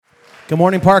Good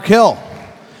morning, Park Hill.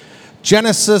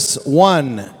 Genesis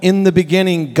 1, in the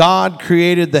beginning, God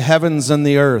created the heavens and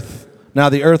the earth. Now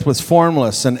the earth was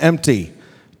formless and empty.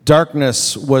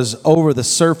 Darkness was over the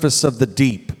surface of the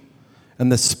deep,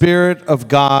 and the Spirit of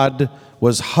God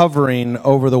was hovering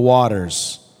over the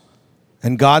waters.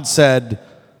 And God said,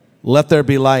 "Let there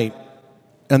be light,"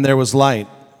 and there was light.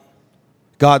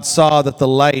 God saw that the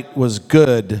light was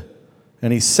good,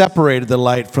 and he separated the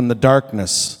light from the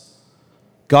darkness.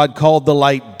 God called the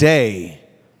light day,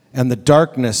 and the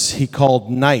darkness he called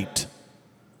night.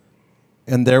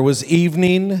 And there was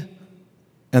evening,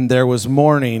 and there was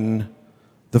morning,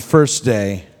 the first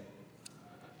day.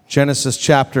 Genesis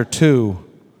chapter 2,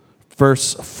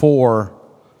 verse 4.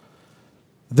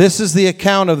 This is the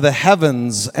account of the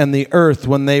heavens and the earth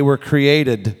when they were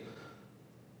created,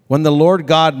 when the Lord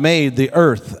God made the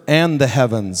earth and the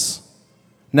heavens.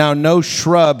 Now no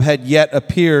shrub had yet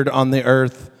appeared on the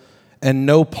earth, and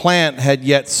no plant had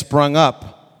yet sprung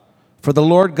up, for the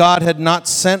Lord God had not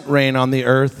sent rain on the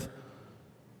earth,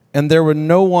 and there were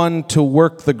no one to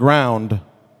work the ground.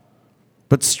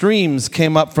 But streams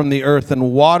came up from the earth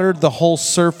and watered the whole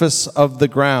surface of the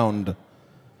ground.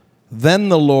 Then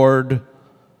the Lord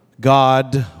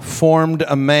God formed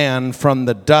a man from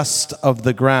the dust of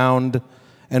the ground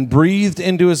and breathed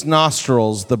into his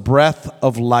nostrils the breath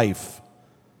of life,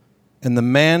 and the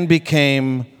man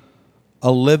became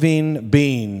a living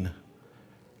being.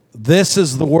 This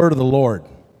is the word of the Lord.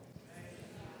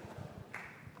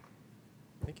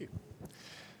 Thank you.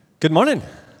 Good morning.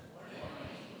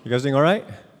 You guys doing all right?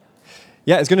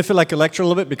 Yeah, it's going to feel like a lecture a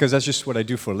little bit because that's just what I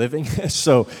do for a living.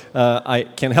 So I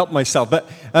can't help myself. But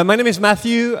my name is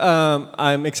Matthew.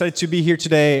 I'm excited to be here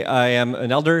today. I am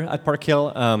an elder at Park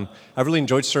Hill. I've really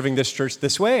enjoyed serving this church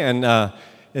this way, and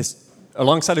it's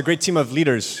alongside a great team of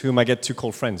leaders whom I get to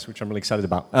call friends, which I'm really excited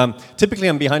about. Typically,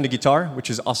 I'm behind the guitar, which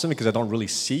is awesome because I don't really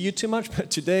see you too much,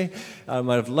 but today I'm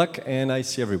out of luck and I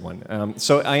see everyone.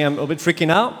 So I am a little bit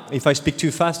freaking out. If I speak too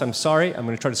fast, I'm sorry. I'm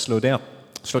going to try to slow down,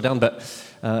 but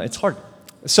it's hard.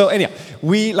 So anyhow,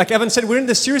 like Evan said, we're in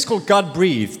this series called God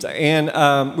Breathed, and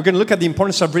we're going to look at the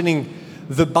importance of reading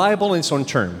the Bible in its own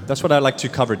term. That's what I'd like to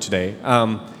cover today.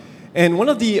 And one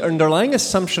of the underlying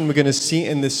assumptions we're going to see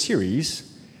in this series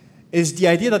is the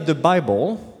idea that the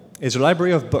Bible is a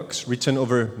library of books written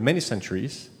over many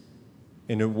centuries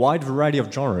in a wide variety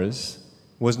of genres,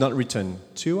 was not written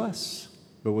to us,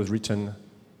 but was written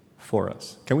for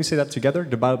us. Can we say that together?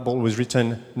 The Bible was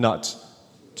written not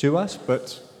to us,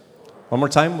 but one more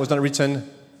time, was not written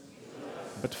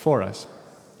but for us.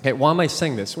 Okay, why am I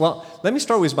saying this? Well, let me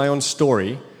start with my own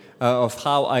story of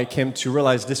how I came to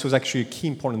realize this was actually a key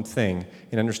important thing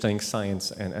in understanding science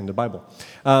and the Bible.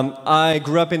 I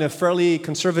grew up in a fairly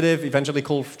conservative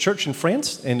evangelical church in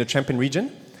France, in the Champagne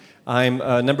region. I'm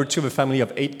number 2 of a family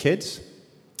of 8 kids.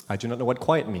 I do not know what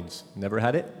quiet means. Never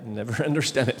had it, never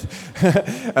understand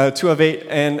it. 2 of 8,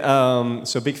 and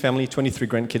so big family, 23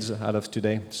 grandkids out of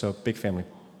today, so big family.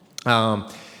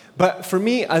 But for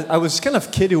me, I was kind of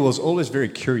a kid who was always very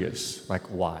curious, like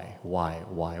why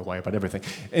about everything.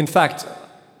 In fact,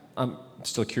 I'm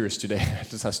still curious today. I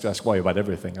just have to ask why about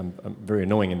everything. I'm very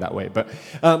annoying in that way.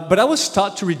 But I was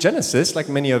taught to read Genesis, like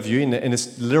many of you, in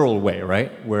this literal way,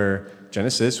 right? Where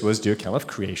Genesis was the account of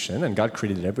creation, and God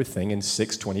created everything in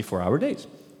 6 24-hour days.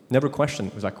 Never questioned.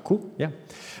 It was like, cool, yeah.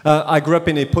 I grew up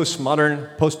in a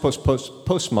postmodern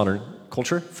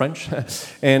culture, French,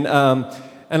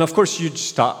 and of course, you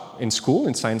start in school,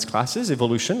 in science classes,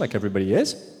 evolution, like everybody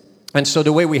is. And so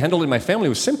the way we handled it in my family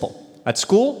was simple. At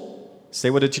school, say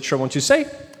what the teacher wants you to say.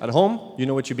 At home, you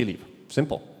know what you believe.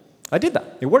 Simple. I did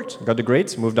that. It worked. Got the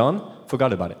grades, moved on,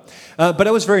 forgot about it. But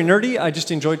I was very nerdy. I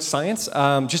just enjoyed science,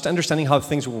 just understanding how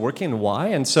things were working and why.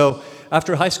 And so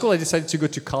after high school, I decided to go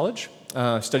to college,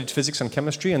 studied physics and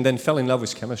chemistry, and then fell in love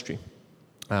with chemistry.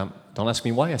 Don't ask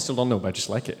me why, I still don't know, but I just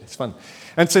like it. It's fun.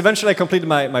 And so eventually I completed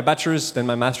my bachelor's, then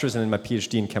my master's, and then my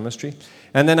PhD in chemistry.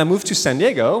 And then I moved to San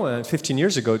Diego 15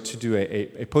 years ago to do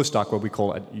a postdoc, what we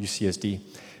call at UCSD.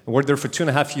 I worked there for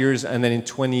 2.5 years, and then in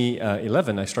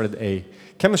 2011 I started a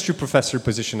chemistry professor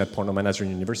position at Portland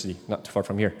Nazarene University, not too far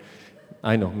from here.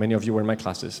 I know, many of you were in my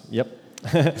classes. Yep.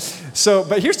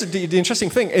 But here's the interesting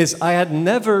thing is I had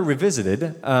never revisited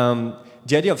the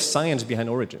idea of science behind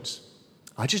origins.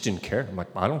 I just didn't care. I'm like,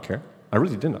 I don't care. I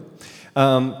really didn't.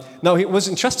 Now, it was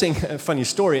interesting, a funny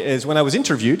story, is when I was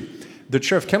interviewed, the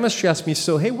chair of chemistry asked me,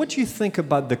 so, hey, what do you think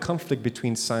about the conflict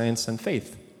between science and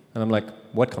faith? And I'm like,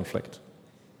 what conflict?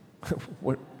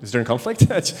 What, is there a conflict?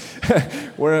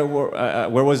 where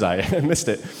was I? I missed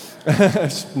it.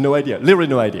 No idea, literally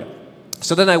no idea.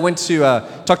 So then I went to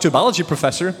talk to a biology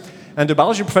professor, And the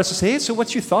biology professor said, hey, so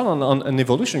what's your thought on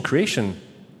evolution, creation?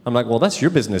 I'm like, well, that's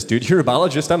your business, dude. You're a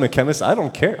biologist, I'm a chemist. I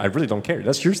don't care. I really don't care.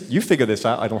 That's yours. You figure this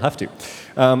out. I don't have to.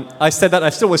 I said that.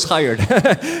 I still was hired.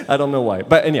 I don't know why.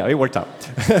 But anyhow, it worked out.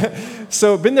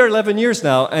 So been there 11 years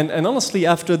now. And honestly,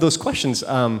 after those questions,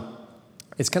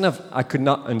 it's kind of, I could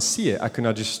not unsee it. I could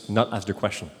not just not ask the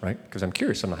question, right? Because I'm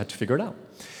curious and I had to figure it out.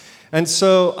 And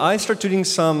so I started doing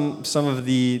some of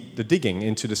the digging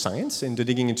into the science and the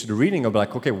digging into the reading of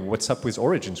like, okay, what's up with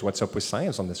origins? What's up with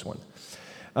science on this one?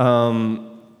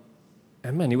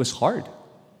 And man, it was hard.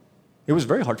 It was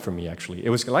very hard for me, actually. It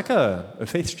was like a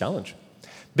faith challenge.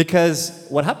 Because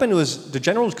what happened was the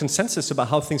general consensus about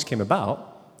how things came about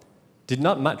did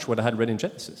not match what I had read in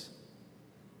Genesis.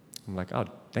 I'm like, oh,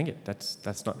 dang it,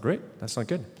 that's not great. That's not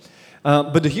good.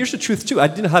 But here's the truth, too. I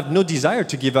didn't have no desire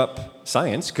to give up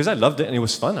science because I loved it and it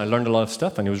was fun. I learned a lot of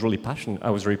stuff and I was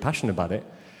very passionate about it.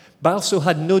 But I also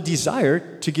had no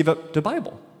desire to give up the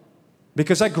Bible.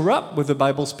 Because I grew up with the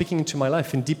Bible speaking into my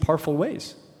life in deep, powerful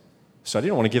ways. So I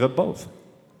didn't want to give up both.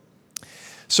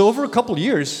 So over a couple of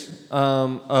years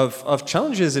of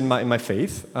challenges in my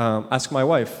faith, ask my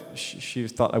wife, she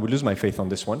thought I would lose my faith on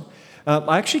this one.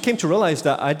 I actually came to realize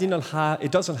that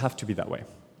it doesn't have to be that way.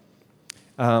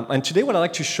 And today what I'd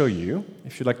like to show you,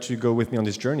 if you'd like to go with me on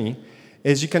this journey,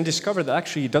 is you can discover that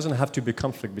actually it doesn't have to be a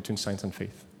conflict between science and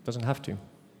faith. It doesn't have to.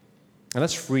 And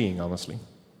that's freeing, honestly.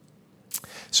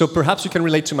 So perhaps you can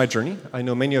relate to my journey. I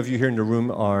know many of you here in the room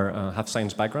have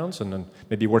science backgrounds and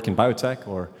maybe work in biotech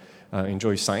or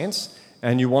enjoy science.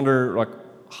 And you wonder, like,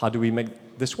 how do we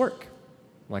make this work?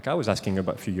 Like I was asking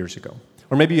about a few years ago.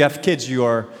 Or maybe you have kids, you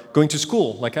are going to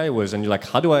school like I was, and you're like,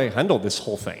 how do I handle this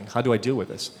whole thing? How do I deal with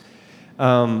this?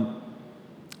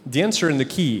 The answer and the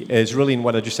key is really in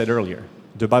what I just said earlier.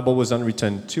 The Bible was not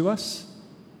written to us,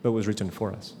 but was written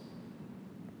for us.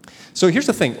 So here's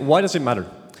the thing. Why does it matter?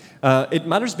 It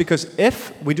matters because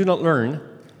if we do not learn,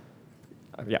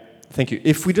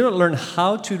 if we do not learn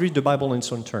how to read the Bible in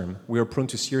its own term, we are prone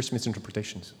to serious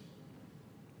misinterpretations.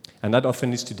 And that often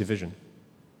leads to division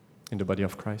in the body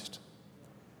of Christ.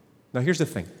 Now here's the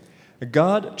thing.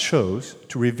 God chose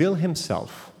to reveal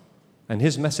himself and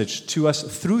his message to us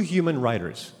through human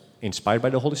writers, inspired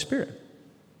by the Holy Spirit.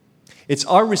 It's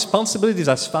our responsibilities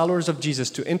as followers of Jesus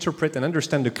to interpret and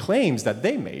understand the claims that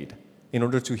they made in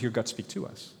order to hear God speak to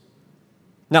us.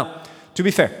 Now, to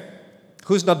be fair,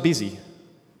 who's not busy?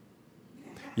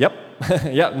 Yep,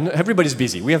 yeah, everybody's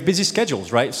busy. We have busy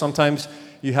schedules, right? Sometimes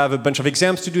you have a bunch of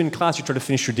exams to do in class, you try to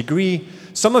finish your degree.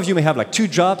 Some of you may have like 2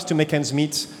 jobs to make ends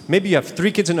meet. Maybe you have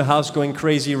 3 kids in the house going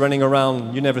crazy, running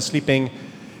around, you're never sleeping.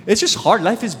 It's just hard,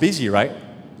 life is busy, right?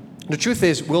 The truth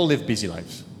is, we all live busy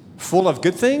lives, full of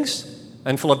good things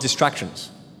and full of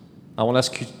distractions. I want to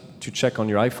ask you to check on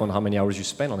your iPhone how many hours you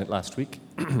spent on it last week,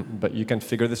 but you can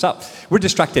figure this out. We're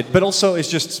distracted, but also we're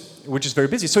just very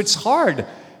busy. So it's hard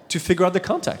to figure out the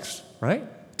context, right?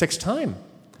 It takes time.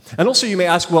 And also you may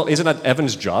ask, well, isn't that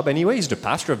Evan's job anyway? He's the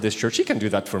pastor of this church. He can do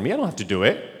that for me. I don't have to do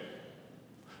it.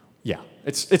 Yeah,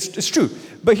 it's true.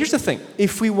 But here's the thing.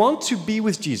 If we want to be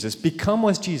with Jesus, become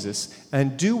with Jesus,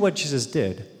 and do what Jesus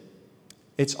did,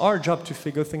 it's our job to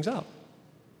figure things out.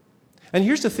 And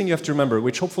here's the thing you have to remember,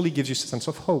 which hopefully gives you a sense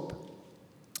of hope.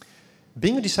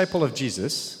 Being a disciple of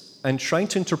Jesus and trying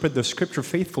to interpret the scripture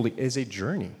faithfully is a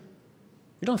journey.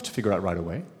 You don't have to figure it out right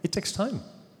away. It takes time.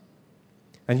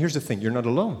 And here's the thing, you're not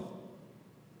alone.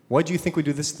 Why do you think we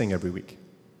do this thing every week?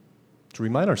 To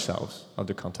remind ourselves of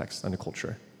the context and the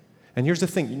culture. And here's the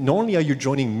thing, not only are you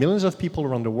joining millions of people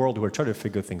around the world who are trying to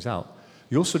figure things out,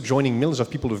 you're also joining millions of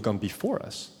people who have gone before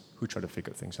us who try to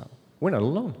figure things out. We're not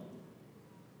alone.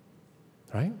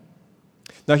 Right?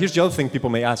 Now, here's the other thing people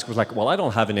may ask, was like, well, I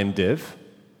don't have an MDiv.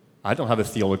 I don't have a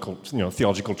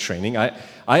theological training.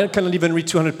 I cannot even read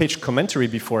 200-page commentary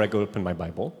before I go open my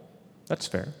Bible. That's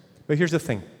fair. But here's the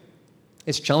thing.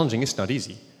 It's challenging. It's not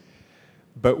easy.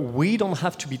 But we don't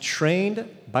have to be trained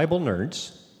Bible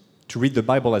nerds to read the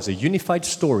Bible as a unified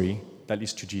story that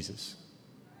leads to Jesus.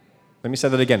 Let me say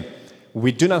that again.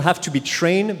 We do not have to be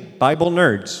trained Bible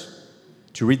nerds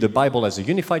to read the Bible as a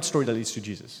unified story that leads to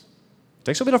Jesus. It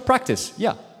takes a bit of practice,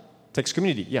 yeah. It takes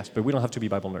community, yes, but we don't have to be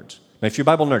Bible nerds. Now, if you're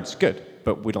Bible nerds, good,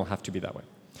 but we don't have to be that way.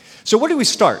 So where do we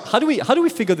start? How do we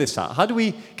figure this out? How do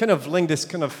we kind of link this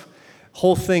kind of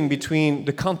whole thing between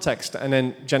the context and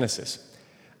then Genesis?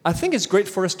 I think it's great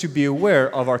for us to be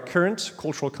aware of our current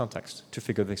cultural context to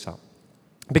figure this out.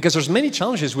 Because there's many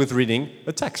challenges with reading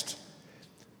a text.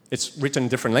 It's written in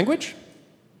different language,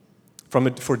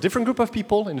 for a different group of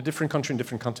people in a different country, in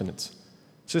different continents.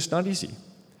 So it's not easy.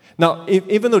 Now,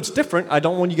 even though it's different, I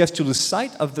don't want you guys to lose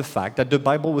sight of the fact that the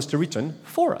Bible was written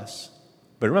for us.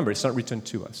 But remember, it's not written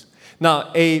to us.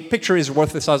 Now, a picture is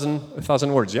worth a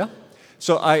thousand words, yeah?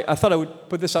 So I thought I would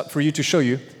put this up for you to show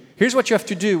you. Here's what you have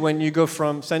to do when you go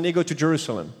from San Diego to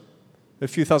Jerusalem. A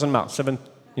few thousand miles, seven.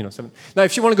 Now,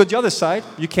 if you want to go the other side,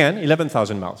 you can,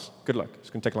 11,000 miles. Good luck. It's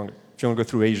going to take longer. If you want to go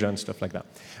through Asia and stuff like that.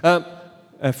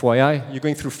 FYI, you're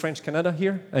going through French Canada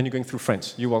here, and you're going through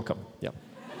France. You're welcome. Yeah.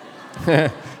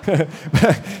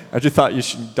 I just thought you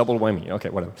should double whammy. Okay,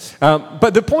 whatever.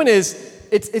 But the point is,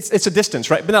 it's a distance,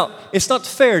 right? But now, it's not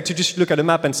fair to just look at a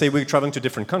map and say we're traveling to a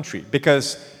different country,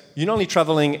 because you're not only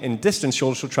traveling in distance, you're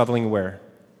also traveling where?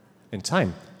 In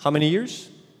time. How many years?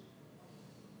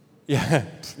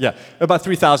 Yeah, about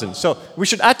 3,000. So we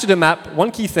should add to the map one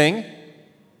key thing.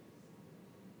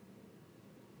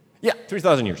 Yeah,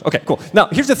 3,000 years. Okay, cool. Now,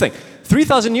 here's the thing.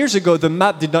 3,000 years ago, the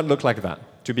map did not look like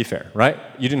that, to be fair, right?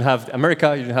 You didn't have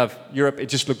America, you didn't have Europe, it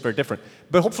just looked very different.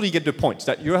 But hopefully you get the point,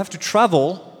 that you have to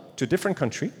travel to a different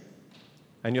country,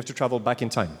 and you have to travel back in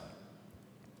time.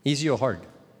 Easy or hard?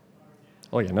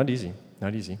 Oh yeah, not easy,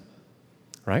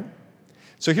 right?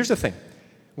 So here's the thing.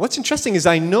 What's interesting is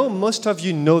I know most of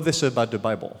you know this about the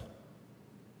Bible.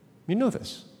 You know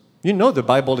this. You know the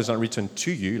Bible is not written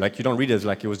to you, like you don't read it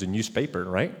like it was the newspaper,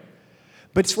 right?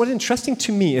 But what's interesting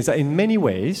to me is that in many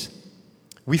ways,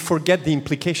 we forget the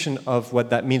implication of what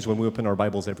that means when we open our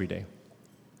Bibles every day.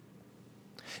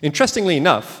 Interestingly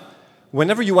enough,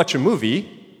 whenever you watch a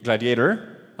movie,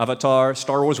 Gladiator, Avatar,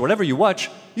 Star Wars, whatever you watch,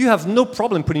 you have no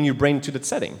problem putting your brain into that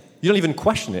setting. You don't even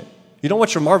question it. You don't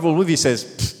watch a Marvel movie that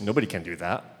says, nobody can do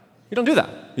that. You don't do that.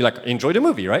 You like, enjoy the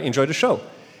movie, right? Enjoy the show.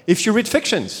 If you read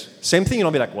fictions, same thing, you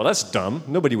don't be like, well, that's dumb.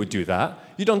 Nobody would do that.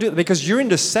 You don't do it because you're in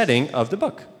the setting of the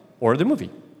book or the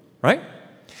movie, right?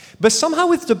 But somehow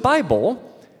with the Bible,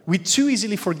 we too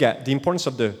easily forget the importance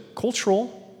of the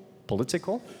cultural,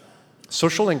 political,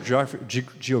 social, and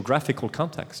geographical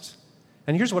context.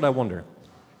 And here's what I wonder.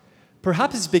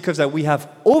 Perhaps it's because that we have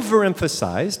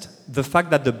overemphasized the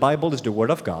fact that the Bible is the Word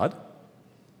of God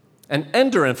and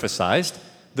underemphasized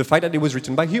the fact that it was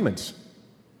written by humans.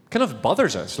 It kind of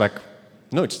bothers us. Like,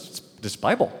 no, it's this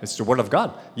Bible. It's the Word of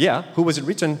God. Yeah, who was it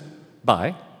written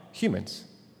by? Humans.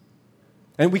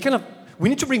 And we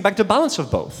need to bring back the balance of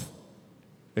both.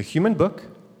 A human book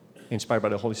inspired by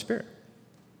the Holy Spirit.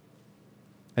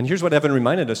 And here's what Evan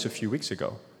reminded us a few weeks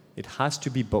ago. It has to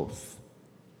be both,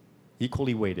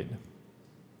 equally weighted.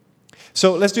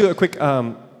 So let's do a quick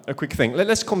thing.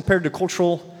 Let's compare the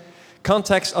cultural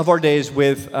context of our days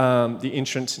with the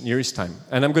ancient Near East time.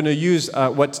 And I'm going to use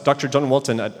what Dr. John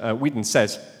Walton at Wheaton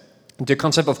says, the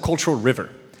concept of cultural river.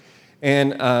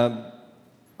 And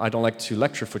I don't like to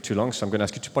lecture for too long, so I'm going to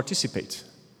ask you to participate.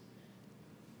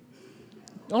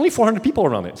 Only 400 people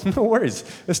around it. No worries.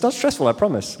 It's not stressful, I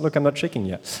promise. Look, I'm not shaking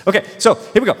yet. Okay, so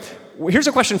here we go. Here's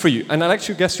a question for you, and I'd like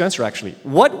you guys to answer, actually.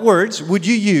 What words would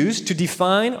you use to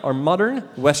define our modern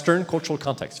Western cultural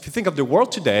context? If you think of the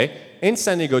world today, in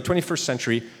San Diego, 21st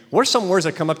century, what are some words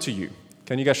that come up to you?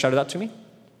 Can you guys shout it out to me?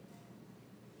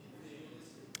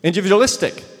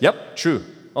 Individualistic. Yep, true.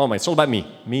 Oh my, it's all about me.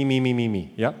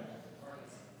 Me. Yep.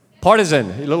 Partisan,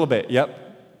 a little bit. Yep.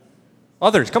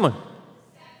 Others, come on.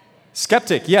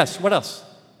 Skeptic, yes. What else?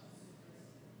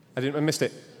 I missed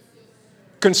it.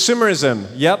 Consumerism,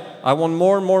 yep. I want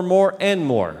more, and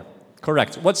more.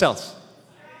 Correct. What else?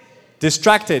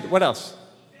 Distracted. What else?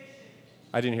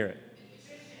 I didn't hear it.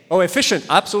 Oh, efficient.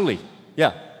 Absolutely.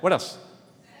 Yeah. What else?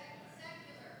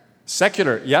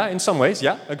 Secular. Yeah, in some ways.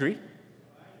 Yeah, agree.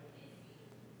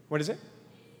 What is it?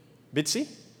 Bitsy?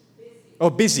 Oh,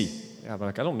 busy. Yeah,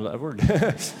 but I don't know that word.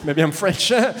 Maybe I'm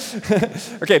French.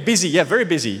 Okay, busy. Yeah, very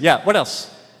busy. Yeah, what else?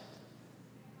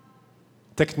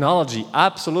 Technology,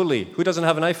 absolutely. Who doesn't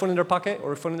have an iPhone in their pocket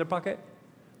or a phone in their pocket?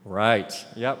 Right.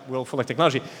 Yeah, we're all full of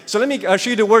technology. So let me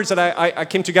show you the words that I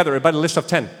came together about a list of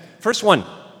 10. First one,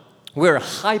 we're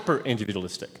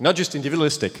hyper-individualistic. Not just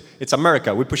individualistic, it's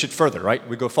America. We push it further, right?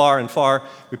 We go far and far.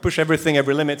 We push everything,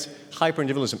 every limit.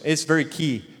 Hyper-individualism is very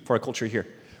key for our culture here.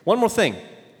 One more thing,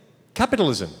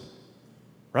 capitalism.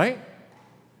 Right?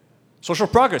 Social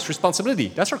progress, responsibility.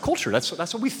 That's our culture. That's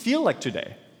what we feel like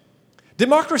today.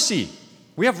 Democracy.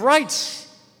 We have rights.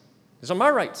 These are my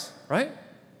rights, right?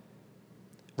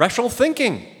 Rational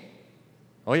thinking.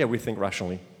 Oh yeah, we think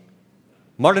rationally.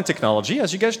 Modern technology,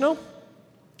 as you guys know.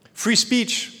 Free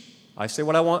speech. I say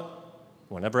what I want,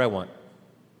 whenever I want.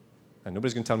 And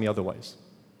nobody's going to tell me otherwise.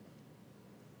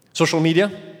 Social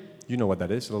media. You know what that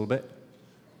is a little bit.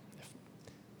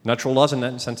 Natural laws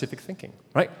and scientific thinking,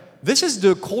 right? This is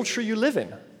the culture you live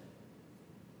in,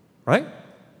 right?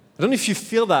 I don't know if you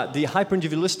feel that, the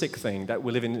hyper-individualistic thing that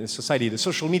we live in society, the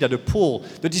social media, the pull,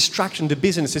 the distraction, the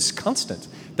business is constant.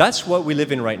 That's what we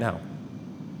live in right now.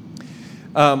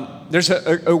 There's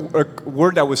a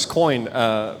word that was coined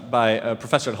by a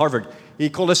professor at Harvard. He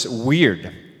called us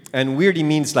weird. And weird, he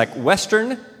means like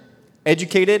Western,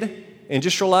 educated,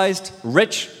 industrialized,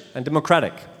 rich, and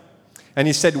democratic. And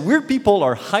he said, weird people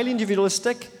are highly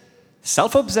individualistic,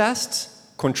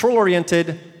 self-obsessed,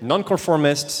 control-oriented,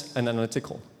 nonconformist, and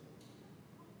analytical.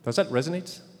 Does that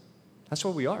resonate? That's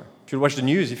what we are. If you watch the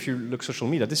news, if you look social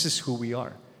media, this is who we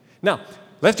are. Now,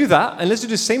 let's do that, and let's do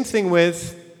the same thing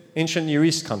with ancient Near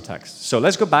East context. So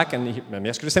let's go back and let me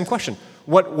ask you the same question.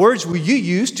 What words will you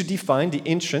use to define the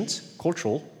ancient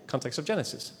cultural context of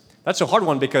Genesis? That's a hard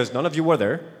one because none of you were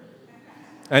there,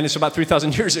 and it's about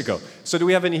 3,000 years ago. So do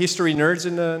we have any history nerds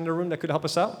in the room that could help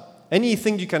us out?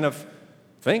 Anything you kind of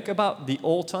think about the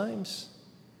old times?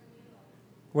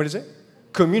 What is it?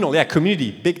 Communal, yeah,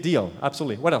 community, big deal,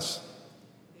 absolutely. What else?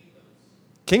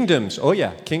 Kingdoms, oh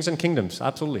yeah, kings and kingdoms,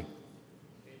 absolutely.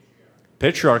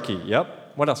 Patriarchy,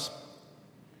 yep. What else?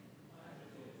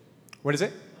 What is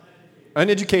it?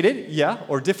 Uneducated, yeah,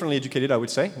 or differently educated, I would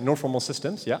say. No formal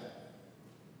systems, yeah.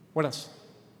 What else?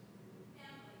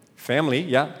 Family,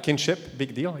 yeah. Kinship,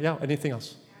 big deal, yeah. Anything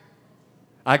else?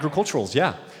 Agriculturals,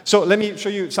 yeah. So let me show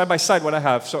you side by side what I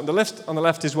have. So the list on the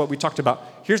left is what we talked about.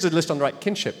 Here's the list on the right: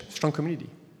 kinship, strong community.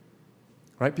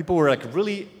 Right? People were like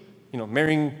really,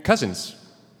 marrying cousins.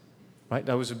 Right?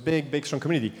 That was a big, big, strong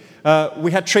community.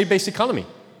 We had trade-based economy.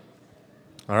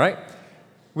 All right?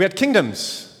 We had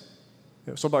kingdoms.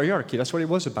 It was about hierarchy. That's what it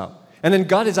was about. And then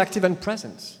God is active and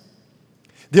present.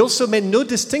 They also made no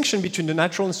distinction between the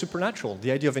natural and supernatural.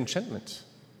 The idea of enchantment,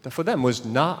 that for them was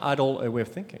not at all a way of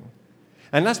thinking.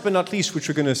 And last but not least, which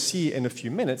we're going to see in a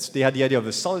few minutes, they had the idea of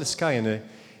a solid sky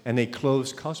and a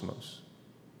closed cosmos.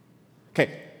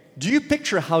 Okay, do you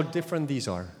picture how different these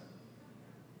are?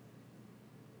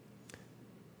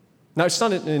 Now, it's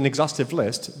not an exhaustive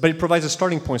list, but it provides a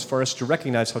starting point for us to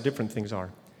recognize how different things are.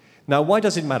 Now, why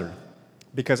does it matter?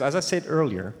 Because, as I said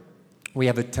earlier, we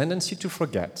have a tendency to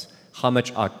forget how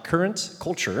much our current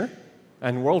culture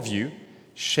and worldview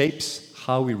shapes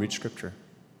how we read Scripture.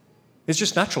 It's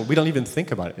just natural. We don't even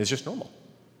think about it. It's just normal.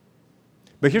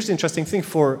 But here's the interesting thing.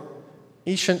 For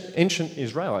ancient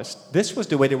Israelites, this was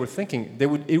the way they were thinking.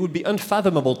 It would be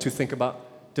unfathomable to think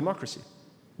about democracy.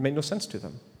 It made no sense to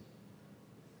them.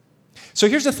 So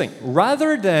here's the thing.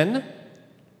 Rather than,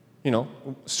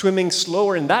 swimming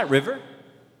slower in that river,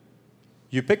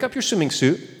 you pick up your swimming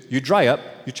suit, you dry up,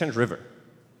 you change river.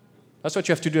 That's what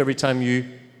you have to do every time you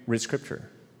read Scripture.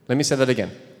 Let me say that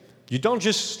again. You don't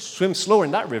just swim slower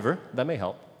in that river. That may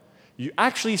help. You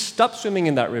actually stop swimming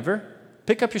in that river,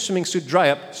 pick up your swimming suit, dry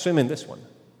up, swim in this one.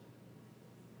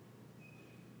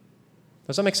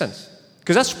 Does that make sense?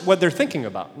 Because that's what they're thinking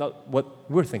about, not what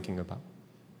we're thinking about.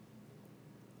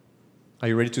 Are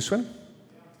you ready to swim?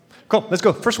 Cool, let's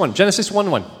go. First one, Genesis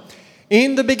 1:1.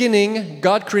 In the beginning,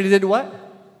 God created what?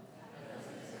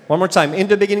 One more time. In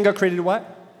the beginning, God created what?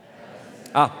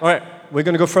 All right. We're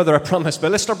going to go further, I promise.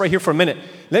 But let's stop right here for a minute.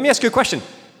 Let me ask you a question.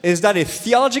 Is that a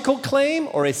theological claim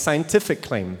or a scientific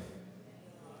claim?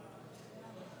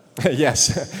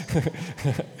 Yes.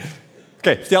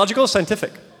 Okay, theological or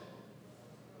scientific?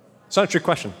 It's not a trick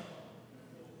question.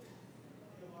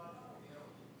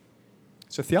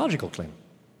 It's a theological claim.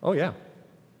 Oh, yeah.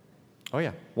 Oh,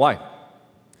 yeah. Why?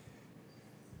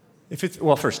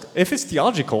 First, if it's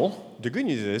theological, the good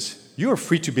news is you are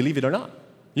free to believe it or not.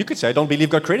 You could say, I don't believe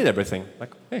God created everything.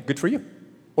 Like, hey, good for you.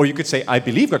 Or you could say, I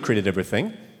believe God created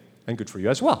everything, and good for you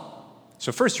as well.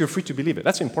 So first, you're free to believe it.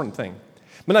 That's an important thing.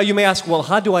 But now you may ask, well,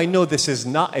 how do I know this is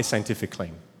not a scientific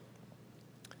claim?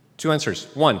 Two answers.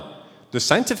 One, the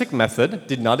scientific method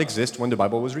did not exist when the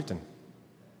Bible was written.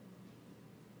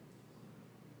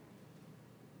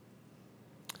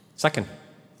 Second,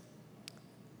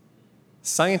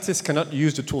 scientists cannot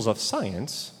use the tools of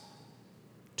science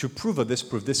to prove or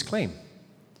disprove this claim.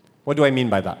 What do I mean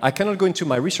by that? I cannot go into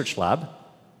my research lab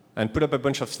and put up a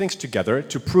bunch of things together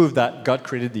to prove that God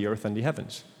created the earth and the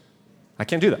heavens. I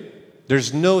can't do that.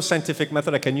 There's no scientific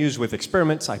method I can use with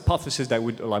experiments, hypotheses that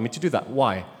would allow me to do that.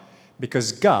 Why?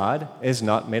 Because God is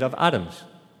not made of atoms.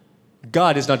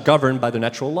 God is not governed by the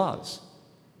natural laws.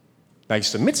 Now, he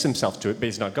submits himself to it, but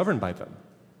he's not governed by them.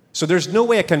 So there's no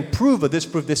way I can prove or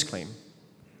disprove this claim.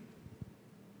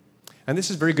 And this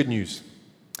is very good news.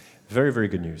 Very, very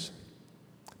good news.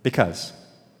 Because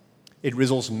it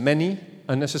resolves many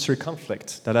unnecessary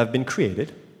conflicts that have been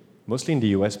created, mostly in the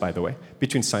US, by the way,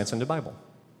 between science and the Bible.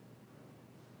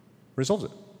 Resolves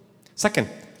it. Second,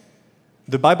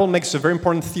 the Bible makes a very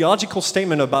important theological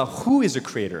statement about who is a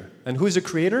creator. And who is a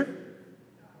creator?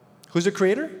 Who's a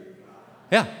creator?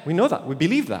 Yeah, we know that. We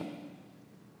believe that.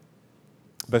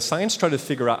 But science tried to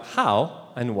figure out how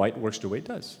and white works the way it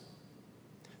does.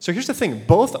 So here's the thing.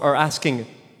 Both are asking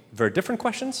very different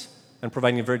questions and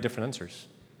providing very different answers.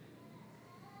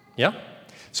 Yeah?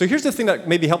 So here's the thing that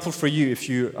may be helpful for you if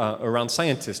you're around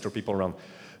scientists or people around.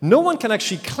 No one can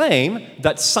actually claim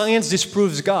that science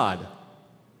disproves God.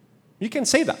 You can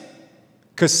say that,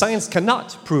 because science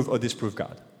cannot prove or disprove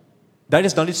God. That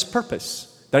is not its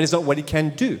purpose. That is not what it can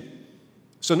do.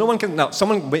 So no one can, now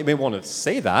someone may want to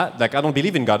say that, like, I don't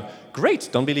believe in God. Great,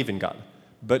 don't believe in God.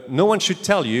 But no one should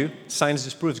tell you science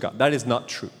disproves God. That is not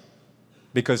true.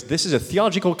 Because this is a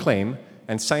theological claim,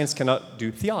 and science cannot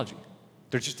do theology.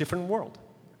 They're just different world.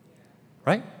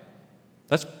 Right?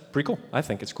 That's pretty cool. I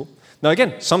think it's cool. Now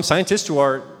again, some scientists who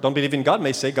don't believe in God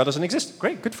may say God doesn't exist.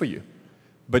 Great, good for you.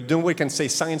 But then we can say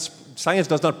science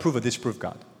does not prove or disprove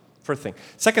God. First thing.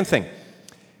 Second thing,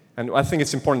 and I think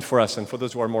it's important for us and for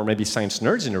those who are more maybe science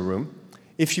nerds in the room,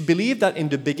 if you believe that in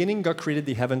the beginning God created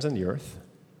the heavens and the earth,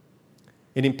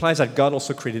 it implies that God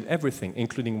also created everything,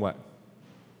 including what?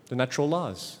 The natural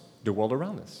laws, the world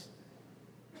around us.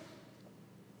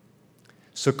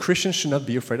 So Christians should not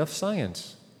be afraid of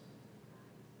science.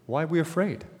 Why are we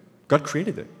afraid? God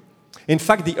created it. In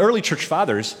fact, the early church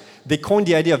fathers, they coined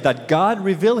the idea of that God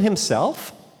revealed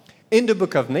himself in the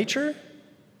book of nature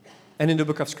and in the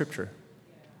book of Scripture.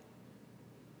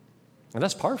 And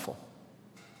that's powerful.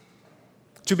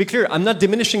 To be clear, I'm not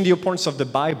diminishing the importance of the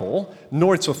Bible,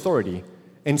 nor its authority.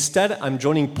 Instead, I'm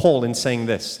joining Paul in saying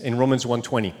this in Romans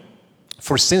 1:20.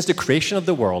 For since the creation of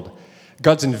the world,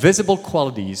 God's invisible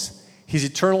qualities, his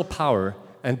eternal power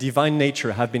and divine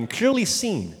nature have been clearly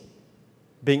seen,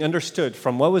 being understood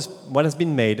from what has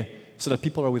been made, so that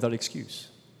people are without excuse.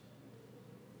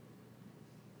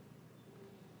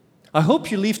 I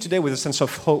hope you leave today with a sense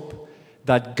of hope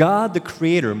that God, the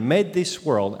Creator, made this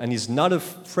world and is not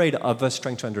afraid of us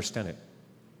trying to understand it.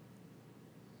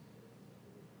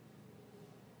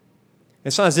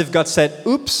 It's not as if God said,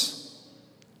 oops,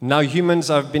 now humans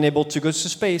have been able to go to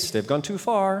space, they've gone too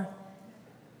far.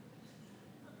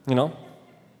 You know?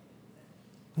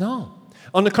 No.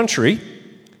 On the contrary,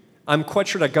 I'm quite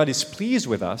sure that God is pleased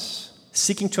with us,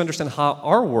 seeking to understand how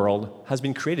our world has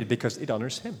been created because it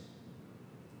honors him.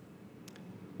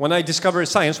 When I discover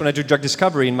science, when I do drug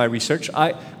discovery in my research,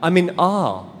 I'm in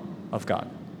awe of God.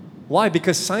 Why?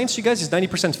 Because science, you guys, is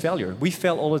 90% failure. We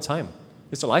fail all the time.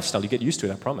 It's a lifestyle. You get used to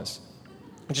it, I promise.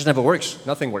 It just never works.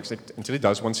 Nothing works until it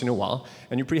does once in a while,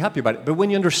 and you're pretty happy about it. But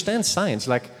when you understand science,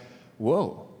 like,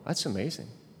 whoa, that's amazing.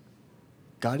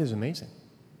 God is amazing.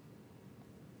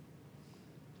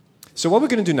 So what we're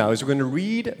going to do now is we're going to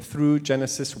read through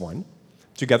Genesis 1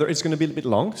 together. It's going to be a little bit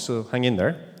long, so hang in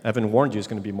there. Evan warned you it's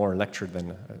going to be more a lecture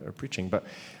than a preaching. But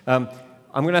I'm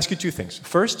going to ask you two things.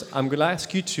 First, I'm going to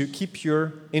ask you to keep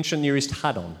your ancient Near East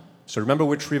hat on. So remember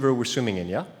which river we're swimming in,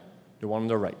 yeah? The one on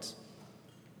the right.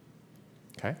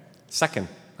 Okay? Second,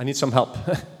 I need some help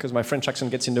because my French accent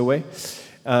gets in the way.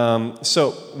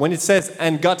 So when it says,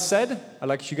 and God said, I'd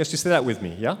like you guys to say that with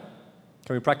me, yeah?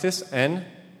 Can we practice? And?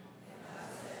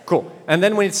 Cool. And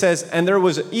then when it says, and there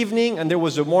was evening, and there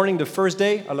was a morning the first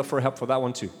day, I'd love for help for that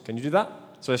one too. Can you do that?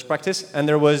 So let's practice. And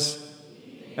there was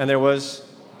the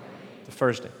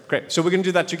first day. Great. So we're going to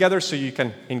do that together so you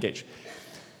can engage.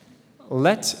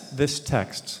 Let this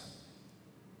text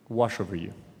wash over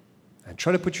you. And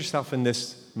try to put yourself in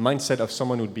this mindset of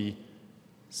someone who would be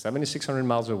 7,600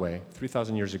 miles away,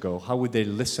 3,000 years ago. How would they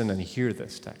listen and hear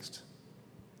this text?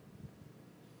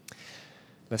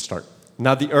 Let's start.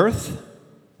 Now the earth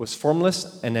was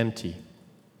formless and empty.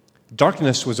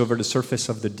 Darkness was over the surface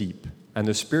of the deep, and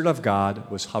the Spirit of God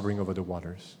was hovering over the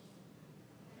waters.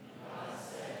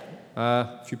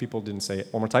 A few people didn't say it.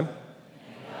 One more time.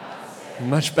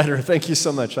 Much better. Thank you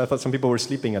so much. I thought some people were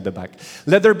sleeping at the back.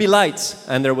 Let there be light,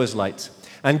 and there was light.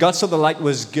 And God saw the light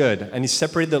was good, and he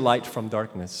separated the light from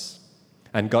darkness.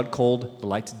 And God called the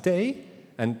light day,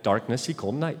 and darkness he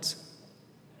called night.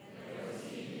 And there was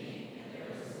evening, and there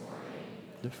was morning,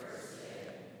 the first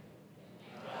day.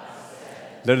 And God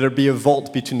said, let there be a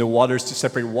vault between the waters to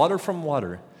separate water from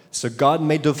water. So God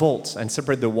made the vault and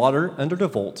separated the water under the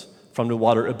vault from the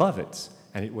water above it.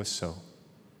 And it was so.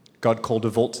 God called the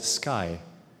vault sky.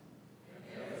 And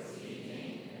there was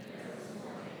evening, and there was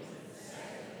morning, the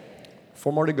second day.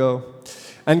 4 more to go.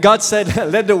 And God said,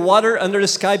 let the water under the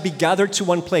sky be gathered to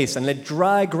one place, and let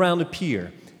dry ground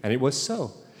appear. And it was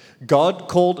so. God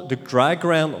called the dry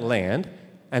ground land,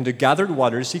 and the gathered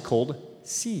waters he called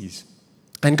seas.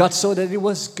 And God saw that it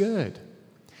was good.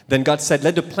 Then God said,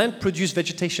 let the plant produce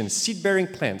vegetation, seed-bearing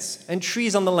plants, and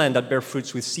trees on the land that bear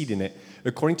fruits with seed in it,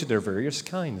 according to their various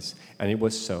kinds. And it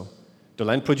was so. The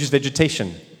land produced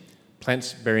vegetation,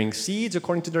 plants bearing seeds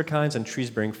according to their kinds, and trees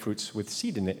bearing fruits with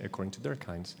seed in it according to their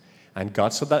kinds. And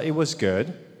God saw that it was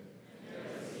good.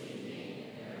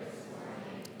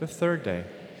 The third day.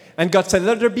 And God said,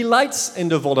 let there be lights in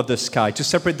the vault of the sky to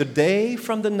separate the day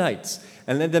from the night,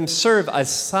 and let them serve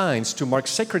as signs to mark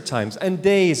sacred times and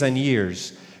days and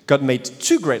years. God made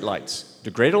 2 great lights, the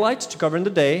greater light to govern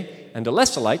the day, and the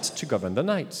lesser light to govern the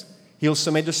night. He also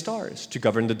made the stars to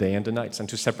govern the day and the nights, and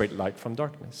to separate light from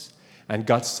darkness. And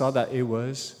God saw that it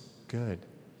was good.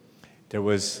 There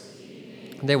was.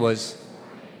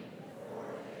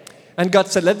 And God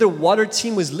said, let the water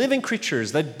teem with living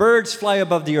creatures, let birds fly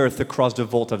above the earth across the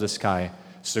vault of the sky.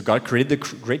 So God created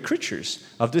the great creatures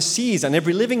of the seas and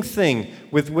every living thing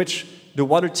with which the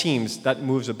water teems that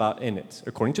moves about in it,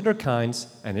 according to their kinds,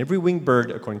 and every winged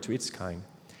bird according to its kind.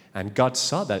 And God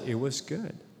saw that it was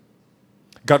good.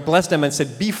 God blessed them and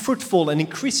said, be fruitful and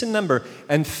increase in number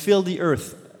and fill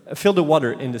the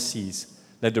water in the seas.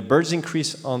 Let the birds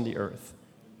increase on the earth.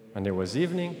 And there was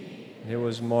evening, and there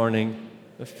was morning,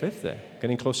 the 5th day,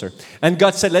 getting closer. And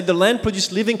God said, let the land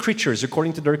produce living creatures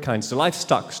according to their kinds, the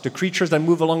livestock, the creatures that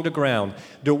move along the ground,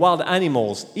 the wild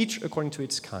animals, each according to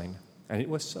its kind. And it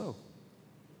was so.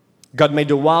 God made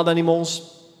the wild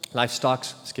animals, livestock,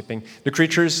 the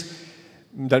creatures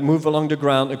that move along the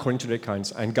ground according to their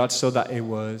kinds. And God saw that it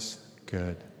was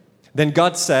good. Then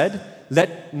God said,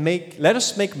 let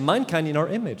us make mankind in our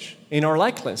image, in our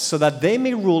likeness, so that they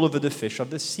may rule over the fish of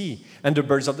the sea and the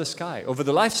birds of the sky, over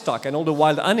the livestock and all the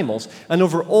wild animals, and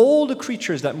over all the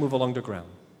creatures that move along the ground.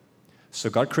 So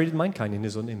God created mankind in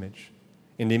his own image.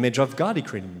 In the image of God he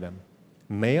created them.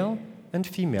 Male and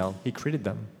female he created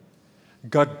them.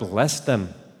 God blessed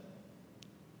them.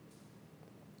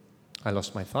 I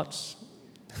lost my thoughts.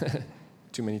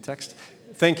 Too many texts.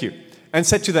 Thank you. And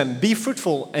said to them, be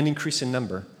fruitful and increase in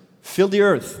number. Fill the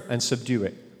earth and subdue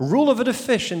it. Rule over the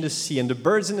fish in the sea and the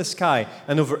birds in the sky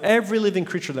and over every living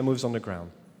creature that moves on the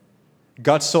ground.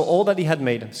 God saw all that he had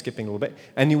made, I'm skipping a little bit,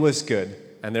 and he was good.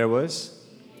 And there was.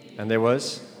 And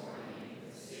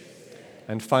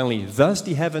finally, thus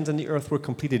the heavens and the earth were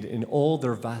completed in all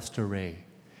their vast array.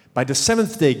 By the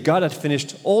 7th day, God had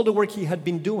finished all the work he had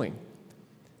been doing.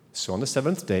 So on the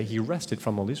 7th day, he rested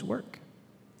from all his work.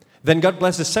 Then God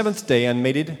blessed the 7th day and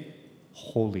made it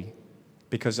holy,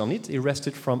 because on it he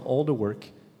rested from all the work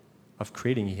of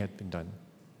creating he had been done.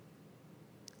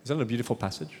 Isn't that a beautiful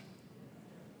passage?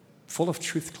 Full of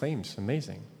truth claims.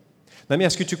 Amazing. Let me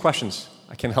ask you 2 questions.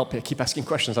 I can't help it. I keep asking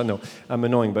questions. I know I'm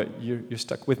annoying, but you're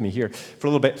stuck with me here for a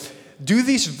little bit. Do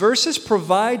these verses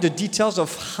provide the details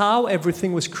of how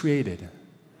everything was created?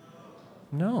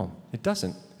 No, it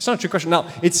doesn't. It's not a true question. Now,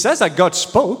 it says that God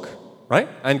spoke, right?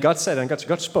 And God said, and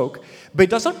God spoke, but it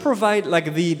does not provide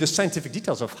like the scientific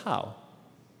details of how,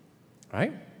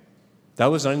 right? That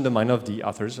was not in the mind of the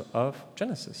authors of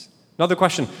Genesis. Another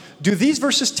question. Do these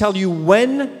verses tell you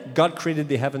when God created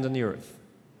the heavens and the earth?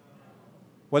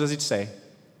 What does it say?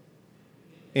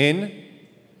 In?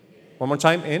 One more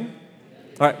time, in?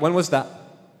 All right, when was that?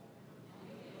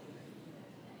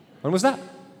 When was that?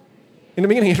 In the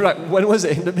beginning, right? When was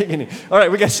it? In the beginning. All right,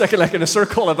 we get stuck like in a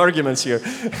circle of arguments here.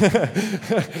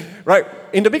 Right,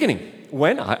 in the beginning.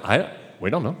 When? We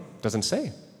don't know. Doesn't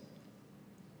say.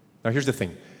 Now, here's the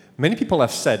thing. Many people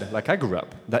have said, like I grew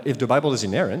up, that if the Bible is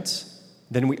inerrant,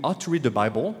 then we ought to read the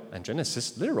Bible and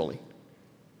Genesis literally.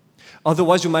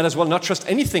 Otherwise, you might as well not trust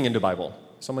anything in the Bible.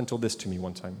 Someone told this to me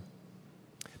one time.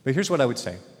 But here's what I would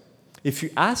say. If you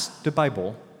ask the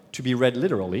Bible to be read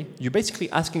literally, you're basically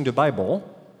asking the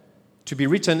Bible to be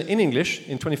written in English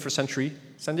in 21st century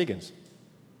St. Dickens.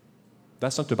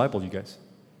 That's not the Bible, you guys.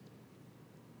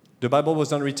 The Bible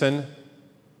was not written...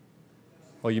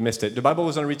 Oh, you missed it. The Bible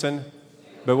was not written,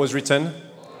 but was written...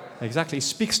 Exactly. It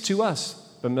speaks to us,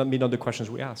 but maybe not the questions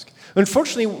we ask.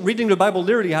 Unfortunately, reading the Bible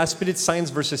literally has split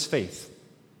science versus faith.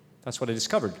 That's what I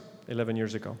discovered 11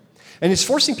 years ago. And it's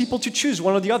forcing people to choose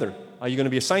one or the other. Are you going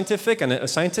to be a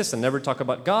scientist and never talk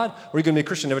about God? Or are you going to be a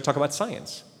Christian and never talk about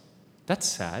science? That's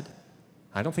sad.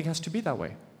 I don't think it has to be that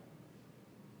way.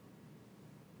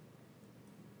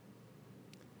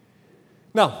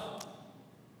 Now,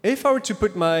 if I were to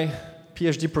put my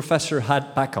PhD professor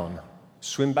hat back on,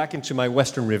 swim back into my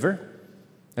Western River,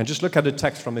 and just look at the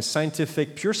text from a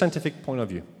pure scientific point of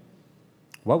view,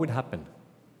 what would happen?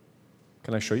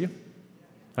 Can I show you? All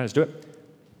right, let's do it.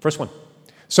 First one.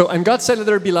 So, and God said, let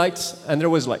there be light, and there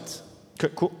was light.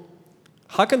 Okay, cool.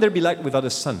 How can there be light without a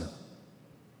sun?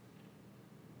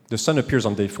 The sun appears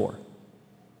on day 4.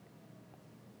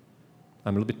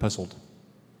 I'm a little bit puzzled.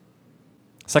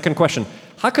 Second question.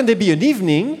 How can there be an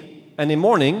evening and a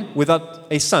morning without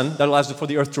a sun that allows for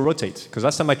the earth to rotate. Because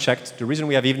last time I checked, the reason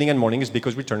we have evening and morning is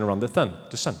because we turn around the sun.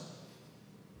 The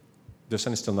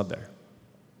sun is still not there.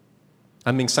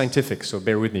 I'm being scientific, so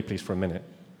bear with me, please, for a minute.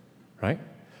 Right?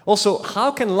 Also,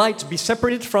 how can light be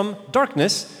separated from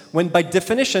darkness when, by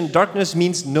definition, darkness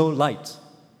means no light?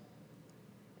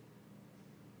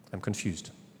 I'm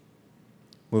confused.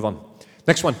 Move on.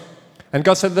 Next one. And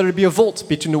God said, let there be a vault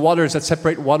between the waters that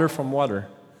separate water from water.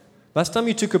 Last time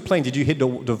you took a plane, did you hit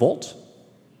the vault?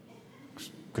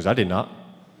 Because I did not.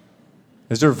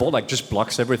 Is there a vault that just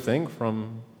blocks everything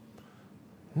from...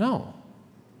 No.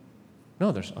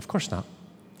 No, there's, of course not.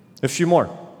 A few more.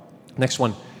 Next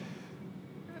one.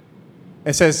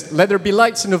 It says, let there be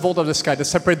lights in the vault of the sky that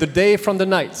separate the day from the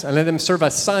night, and let them serve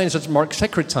as signs that mark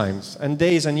sacred times and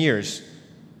days and years.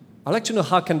 I'd like to know,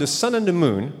 how can the sun and the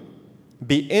moon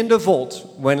be in the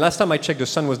vault when last time I checked the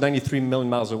sun was 93 million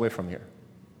miles away from here?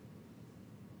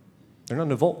 They're not in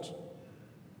the vault.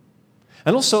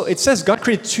 And also, it says God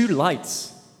created two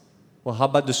lights. Well, how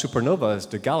about the supernovas,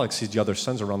 the galaxies, the other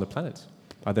suns around the planet?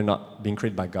 Are they not being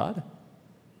created by God?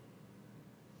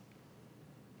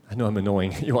 I know I'm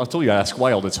annoying. I told you I ask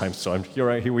why all the time, so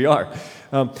here we are.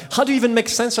 How do you even make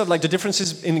sense of the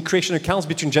differences in creation accounts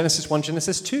between Genesis 1 and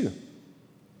Genesis 2?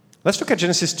 Let's look at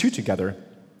Genesis 2 together.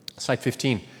 Slide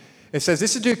 15. It says,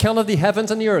 this is the account of the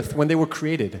heavens and the earth when they were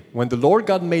created, when the Lord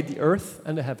God made the earth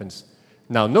and the heavens.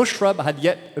 Now no shrub had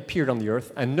yet appeared on the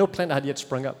earth, and no plant had yet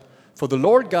sprung up. For the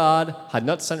Lord God had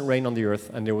not sent rain on the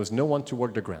earth, and there was no one to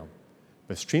work the ground.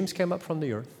 But streams came up from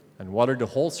the earth and watered the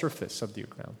whole surface of the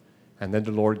ground. And then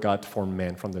the Lord God formed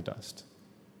man from the dust.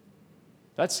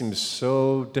 That seems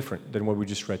so different than what we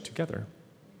just read together.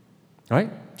 Right?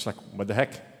 It's like, what the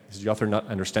heck? Is the author not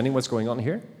understanding what's going on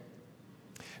here?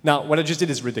 Now, what I just did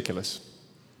is ridiculous.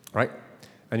 Right?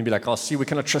 And you'd be like, oh, see, we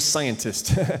cannot trust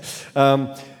scientists.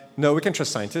 No, we can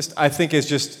trust scientists. I think it's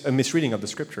just a misreading of the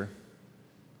scripture.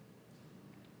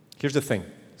 Here's the thing.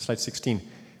 Slide 16.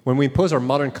 When we impose our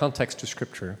modern context to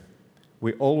scripture,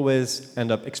 we always end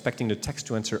up expecting the text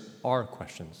to answer our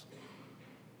questions.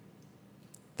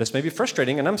 This may be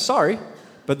frustrating, and I'm sorry,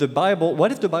 but the Bible,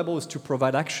 what if the Bible is to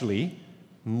provide actually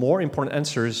more important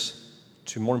answers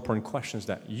to more important questions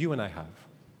that you and I have,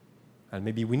 and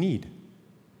maybe we need?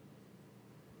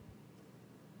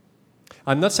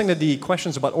 I'm not saying that the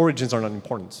questions about origins are not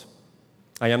important.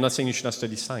 I am not saying you should not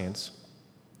study science.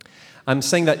 I'm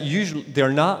saying that they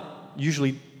are not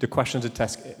usually the questions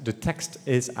the text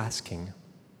is asking.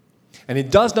 And it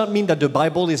does not mean that the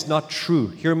Bible is not true.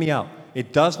 Hear me out.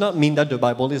 It does not mean that the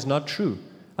Bible is not true.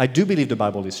 I do believe the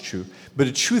Bible is true. But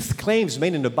the truth claims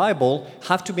made in the Bible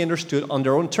have to be understood on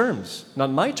their own terms,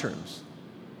 not my terms.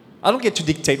 I don't get to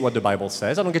dictate what the Bible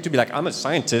says. I don't get to be like, I'm a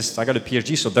scientist, I got a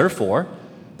PhD, so therefore,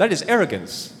 that is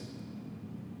arrogance.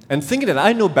 And thinking that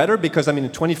I know better because I'm in the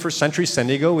 21st century San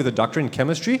Diego with a doctorate in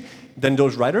chemistry than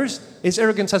those writers is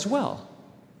arrogance as well.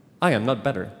 I am not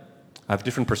better. I have a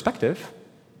different perspective,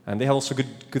 and they have also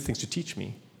good things to teach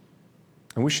me.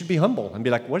 And we should be humble and be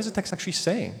like, what is the text actually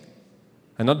saying?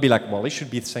 And not be like, well, it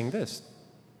should be saying this.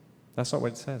 That's not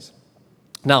what it says.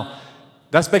 Now,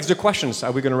 that begs the questions.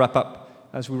 Are we going to wrap up?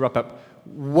 As we wrap up,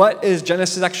 what is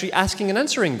Genesis actually asking and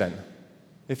answering then?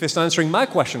 If it's not answering my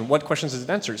question, what questions is it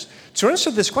answers? To answer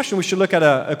this question, we should look at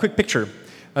a quick picture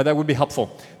that would be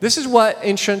helpful. This is what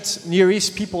ancient Near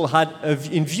East people had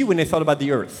in view when they thought about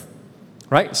the earth.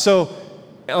 Right? So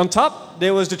on top,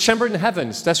 there was the chamber in the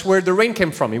heavens. That's where the rain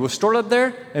came from. It was stored up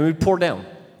there, and it would pour down.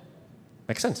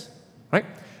 Makes sense, right?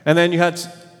 And then you had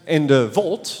in the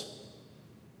vault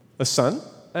the sun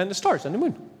and the stars and the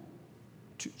moon.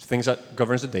 Two things that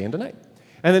governs the day and the night.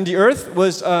 And then the earth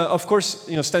was, of course,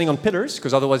 standing on pillars,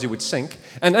 because otherwise it would sink.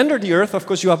 And under the earth, of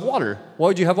course, you have water. Why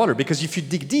would you have water? Because if you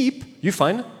dig deep, you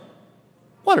find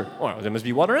water. Well, there must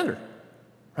be water under,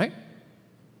 right?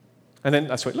 And then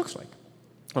that's what it looks like.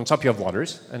 On top you have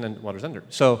waters, and then waters under.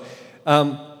 So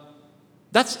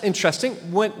that's interesting.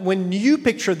 When you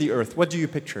picture the earth, what do you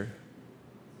picture?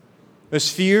 A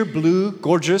sphere, blue,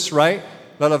 gorgeous, right?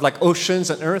 A lot of like oceans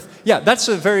and earth. Yeah, that's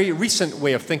a very recent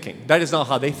way of thinking. That is not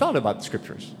how they thought about the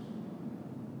scriptures.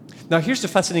 Now here's the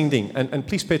fascinating thing, and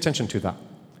please pay attention to that.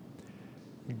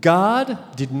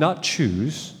 God did not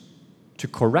choose to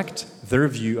correct their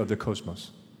view of the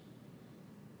cosmos.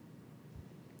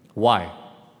 Why?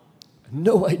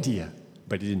 No idea,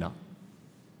 but he did not.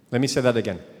 Let me say that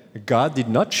again. God did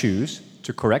not choose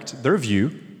to correct their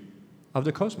view of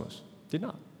the cosmos. Did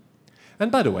not.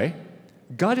 And by the way,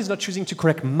 God is not choosing to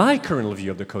correct my current view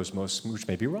of the cosmos, which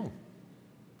may be wrong.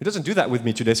 He doesn't do that with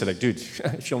me today, say like, dude,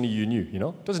 if only you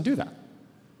knew, Doesn't do that.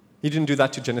 He didn't do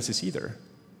that to Genesis either.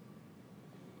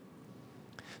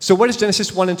 So what is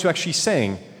Genesis 1 and 2 actually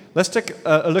saying? Let's take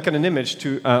a look at an image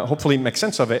to hopefully make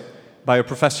sense of it by a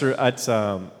professor at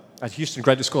Houston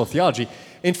Graduate School of Theology.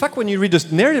 In fact, when you read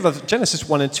the narrative of Genesis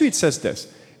 1 and 2, it says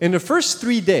this. In the first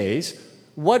 3 days,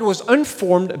 what was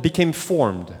unformed became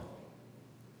formed.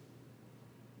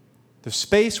 The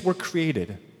space were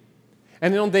created.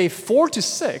 And then on day 4 to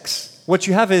 6, what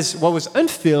you have is what was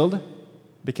unfilled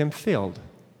became filled.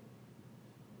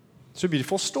 It's a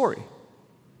beautiful story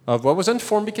of what was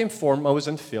unformed became formed, what was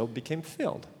unfilled became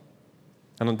filled.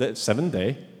 And on the 7th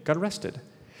day, God rested.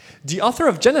 The author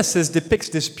of Genesis depicts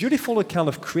this beautiful account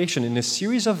of creation in a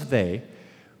series of day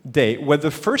where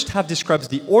the first half describes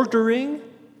the ordering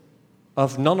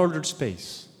of non-ordered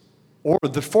space, or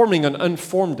the forming an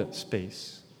unformed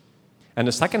space. And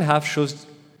the second half shows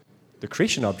the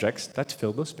creation objects that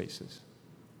fill those spaces.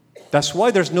 That's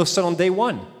why there's no sun on day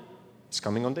 1. It's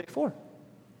coming on day 4.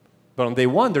 But on day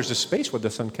 1, there's a space where the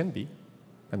sun can be,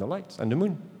 and the lights, and the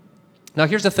moon. Now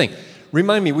here's the thing.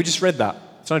 Remind me, we just read that.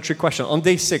 It's not a trick question. On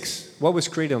day 6, what was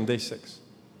created on day 6?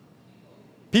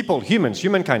 People, humans,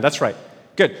 humankind, that's right.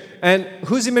 Good. And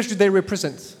whose image do they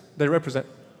represent? They represent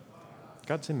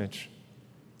God's image.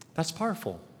 That's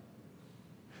powerful.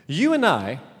 You and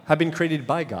I have been created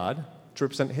by God to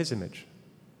represent His image.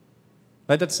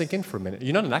 Let that sink in for a minute.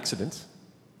 You're not an accident.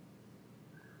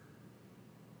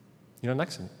 You're not an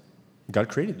accident. God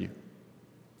created you.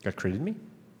 God created me.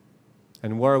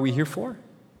 And what are we here for?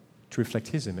 To reflect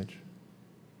His image.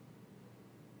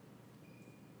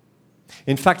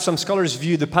 In fact, some scholars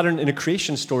view the pattern in a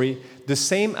creation story the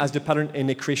same as the pattern in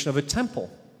the creation of a temple.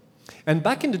 And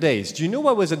back in the days, do you know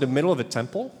what was in the middle of a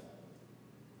temple?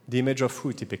 The image of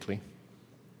who, typically?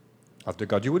 Of the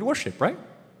God you would worship, right?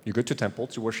 You go to temple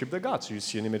to worship the God, so you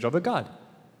see an image of a God.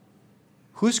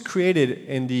 Who's created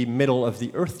in the middle of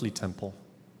the earthly temple?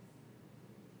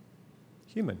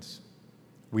 Humans.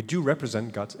 We do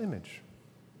represent God's image.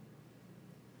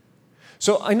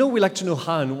 So I know we like to know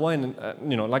how and when,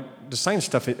 like the science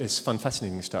stuff is fun,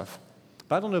 fascinating stuff.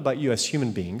 But I don't know about you as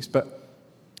human beings, but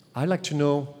I like to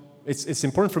know, it's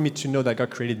important for me to know that God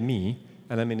created me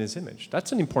and I'm in His image.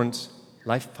 That's an important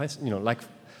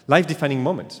life-defining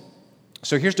moment.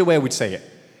 So here's the way I would say it.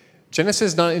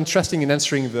 Genesis is not interested in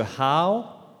answering the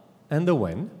how and the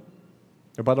when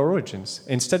about our origins.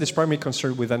 Instead, it's primarily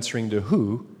concerned with answering the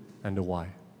who and the why.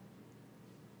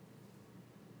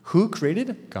 Who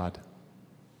created? God.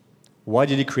 Why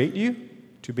did He create you?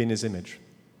 To be in His image.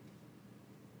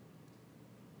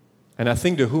 And I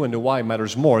think the who and the why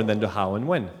matters more than the how and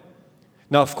when.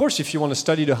 Now, of course, if you want to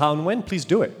study the how and when, please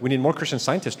do it. We need more Christian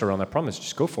scientists around, I promise.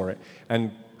 Just go for it.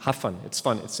 And have fun. It's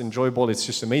fun. It's enjoyable. It's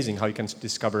just amazing how you can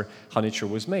discover how nature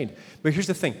was made. But here's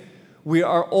the thing. We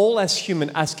are all, as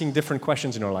human, asking different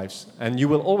questions in our lives. And you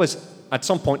will always, at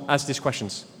some point, ask these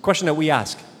questions. Question that we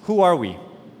ask. Who are we?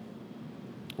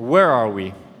 Where are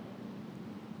we?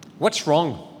 What's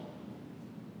wrong?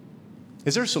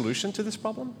 Is there a solution to this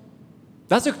problem?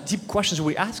 That's the deep questions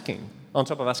we're asking, on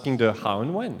top of asking the how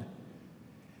and when.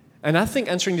 And I think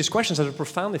answering these questions has a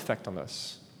profound effect on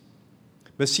us.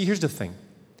 But see, here's the thing.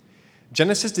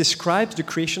 Genesis describes the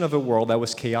creation of a world that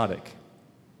was chaotic.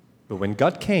 But when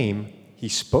God came, He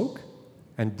spoke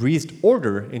and breathed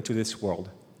order into this world.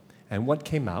 And what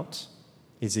came out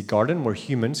is a garden where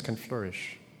humans can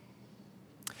flourish.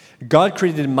 God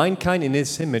created mankind in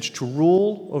His image to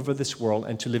rule over this world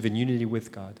and to live in unity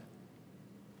with God.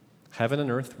 Heaven and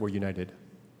earth were united.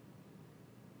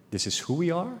 This is who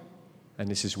we are, and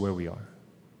this is where we are.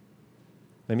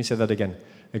 Let me say that again.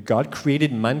 God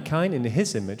created mankind in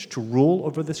His image to rule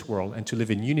over this world and to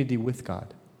live in unity with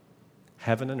God.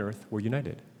 Heaven and earth were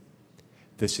united.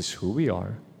 This is who we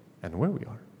are and where we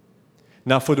are.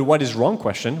 Now, for the what is wrong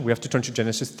question, we have to turn to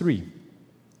Genesis 3.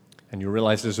 And you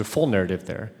realize there's a full narrative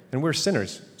there. And we're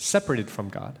sinners, separated from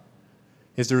God.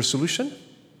 Is there a solution?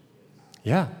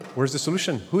 Yeah. Where's the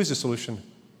solution? Who is the solution?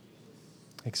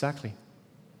 Exactly.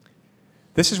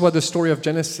 This is what the story of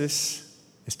Genesis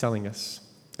is telling us.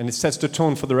 And it sets the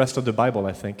tone for the rest of the Bible,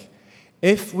 I think.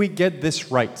 If we get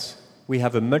this right, we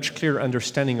have a much clearer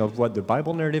understanding of what the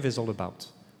Bible narrative is all about,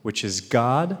 which is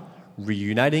God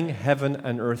reuniting heaven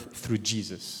and earth through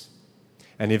Jesus,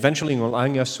 and eventually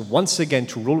allowing us once again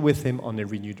to rule with Him on a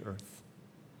renewed earth.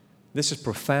 This is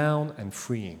profound and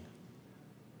freeing.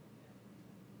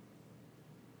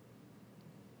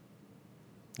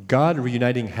 God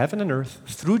reuniting heaven and earth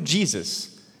through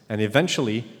Jesus, and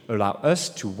eventually allow us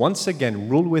to once again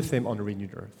rule with Him on a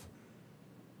renewed earth.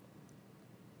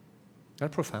 Isn't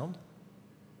that profound?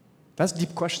 That's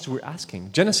deep questions we're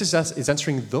asking. Genesis is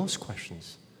answering those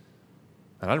questions.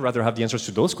 And I'd rather have the answers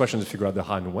to those questions to figure out the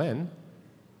how and when.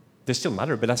 They still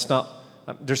matter, but that's not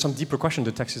there's some deeper question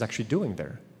the text is actually doing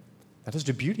there. That is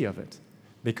the beauty of it.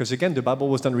 Because again, the Bible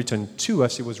was not written to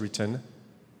us, it was written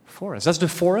for us. That's the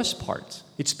for us part.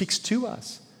 It speaks to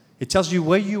us. It tells you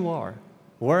where you are,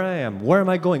 where I am, where am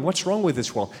I going, what's wrong with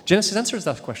this world. Genesis answers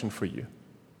that question for you.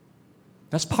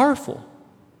 That's powerful.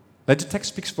 Let the text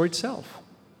speak for itself.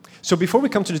 So before we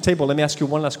come to the table, let me ask you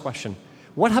one last question.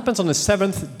 What happens on the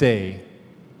seventh day?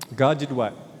 God did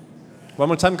what? One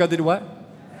more time, God did what?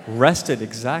 Rested,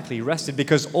 exactly, rested,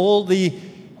 because all the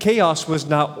chaos was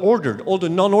now ordered. All the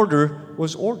non-order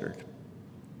was ordered.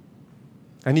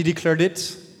 And he declared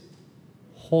it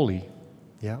holy.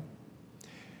 Yeah.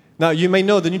 Now, you may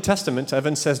know the New Testament,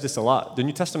 Evan says this a lot, the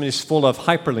New Testament is full of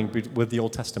hyperlink with the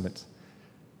Old Testament.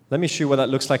 Let me show you what that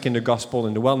looks like in the gospel,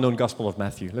 in the well-known Gospel of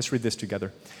Matthew. Let's read this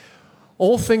together.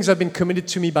 All things have been committed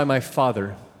to me by my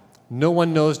Father. No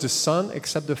one knows the Son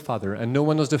except the Father, and no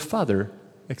one knows the Father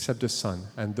except the Son,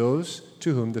 and those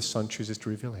to whom the Son chooses to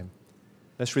reveal him.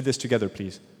 Let's read this together,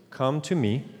 please. Come to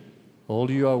me,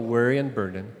 all you are weary and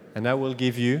burdened, and I will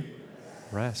give you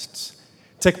rest.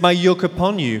 Take my yoke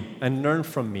upon you and learn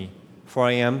from me, for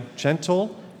I am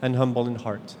gentle and humble in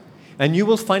heart, and you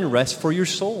will find rest for your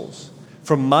souls.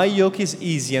 For my yoke is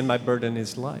easy and my burden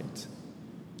is light.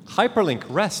 Hyperlink,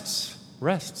 rests.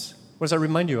 What does that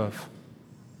remind you of?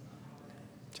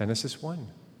 Genesis 1.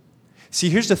 See,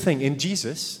 here's the thing. In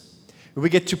Jesus, we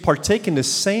get to partake in the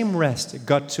same rest that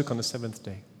God took on the seventh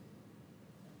day.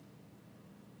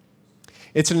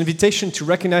 It's an invitation to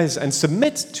recognize and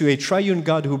submit to a triune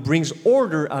God who brings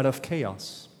order out of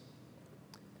chaos.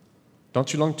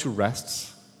 Don't you long to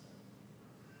rest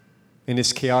in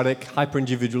this chaotic,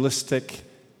 hyper-individualistic,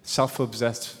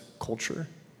 self-obsessed culture?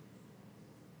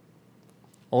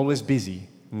 Always busy,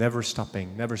 never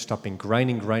stopping,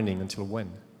 grinding until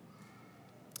when?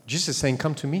 Jesus is saying,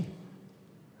 come to me.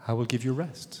 I will give you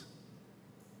rest.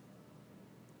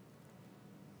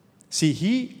 See,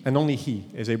 he and only he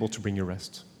is able to bring you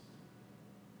rest.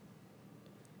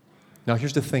 Now,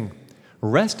 here's the thing.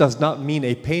 Rest does not mean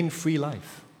a pain-free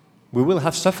life. We will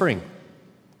have suffering.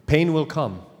 Pain will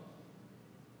come.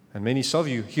 And many of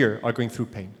you here are going through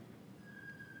pain.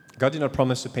 God did not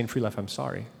promise a pain-free life, I'm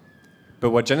sorry.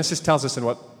 But what Genesis tells us and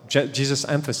what Jesus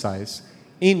emphasized,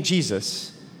 in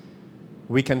Jesus,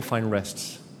 we can find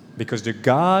rest. Because the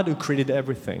God who created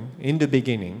everything in the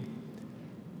beginning,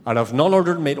 out of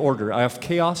non-order made order, out of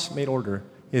chaos made order,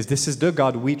 this is the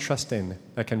God we trust in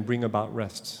that can bring about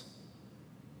rest.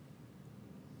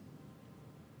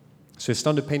 So it's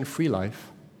not a pain-free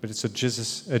life, but it's a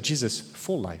Jesus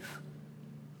full life.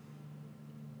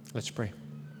 Let's pray.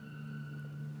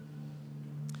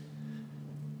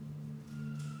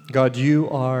 God, you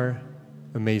are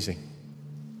amazing.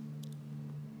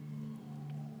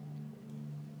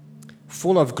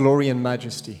 Full of glory and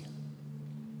majesty.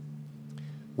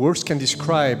 Words can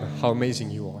describe how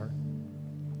amazing you are.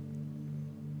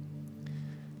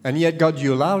 And yet, God,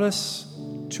 you allowed us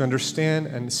to understand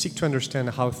and seek to understand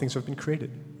how things have been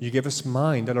created. You gave us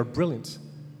minds that are brilliant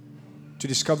to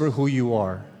discover who you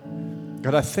are.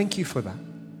 God, I thank you for that.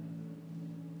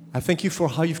 I thank you for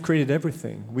how you've created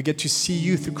everything. We get to see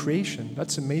you through creation.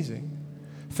 That's amazing.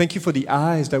 Thank you for the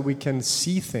eyes that we can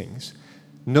see things,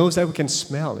 nose that we can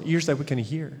smell, ears that we can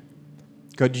hear.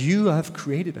 God, you have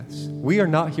created us. We are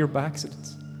not here by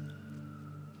accident.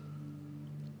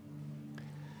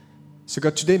 So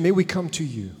God, today may we come to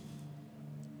you.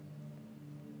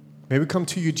 May we come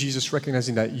to you, Jesus,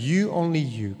 recognizing that you, only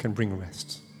you, can bring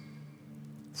rest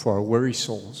for our weary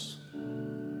souls.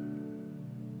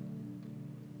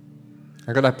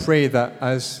 And God, I pray that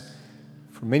as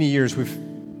for many years we've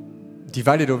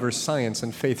divided over science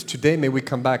and faith, today may we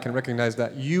come back and recognize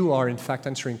that you are in fact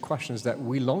answering questions that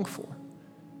we long for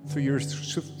through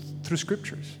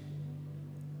scriptures.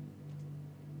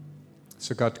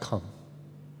 So God, come.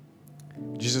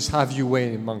 Jesus, have your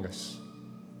way among us.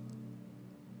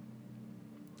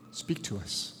 Speak to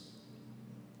us.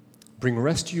 Bring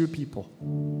rest to your people.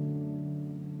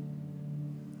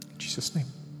 In Jesus' name.